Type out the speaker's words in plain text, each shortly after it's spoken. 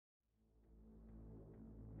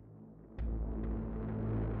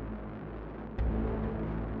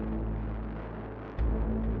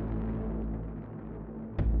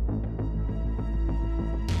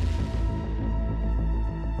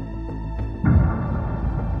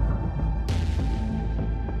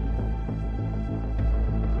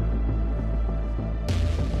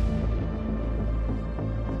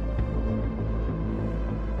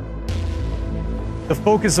The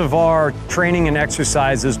focus of our training and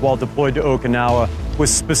exercises while deployed to Okinawa was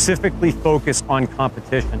specifically focused on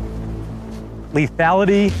competition.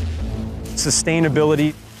 Lethality,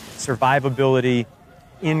 sustainability, survivability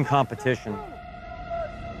in competition.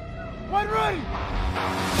 One ready!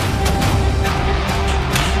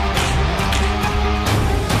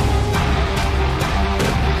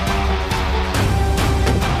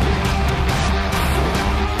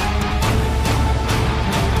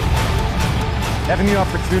 Having the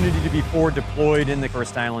opportunity to be forward deployed in the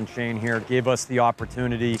first island chain here gave us the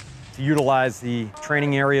opportunity to utilize the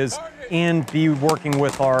training areas and be working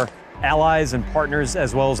with our allies and partners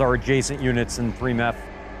as well as our adjacent units in 3MEF.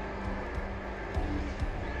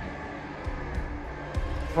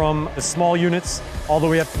 From the small units all the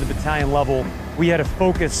way up to the battalion level, we had a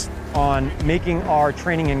focus on making our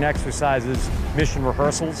training and exercises mission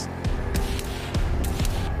rehearsals.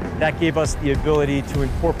 That gave us the ability to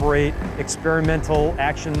incorporate experimental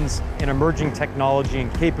actions and emerging technology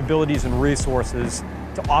and capabilities and resources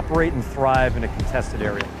to operate and thrive in a contested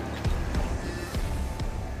area.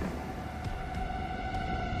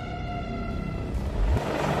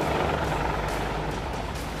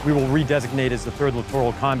 We will redesignate as the 3rd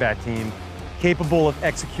Littoral Combat Team, capable of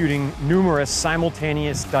executing numerous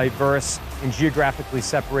simultaneous, diverse, and geographically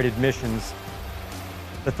separated missions.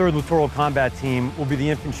 The 3rd Littoral Combat Team will be the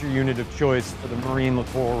infantry unit of choice for the Marine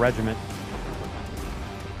Littoral Regiment.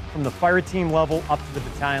 From the fire team level up to the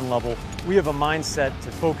battalion level, we have a mindset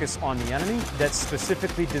to focus on the enemy that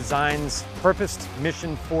specifically designs purposed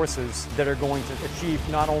mission forces that are going to achieve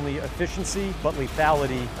not only efficiency, but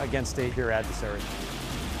lethality against a peer adversary.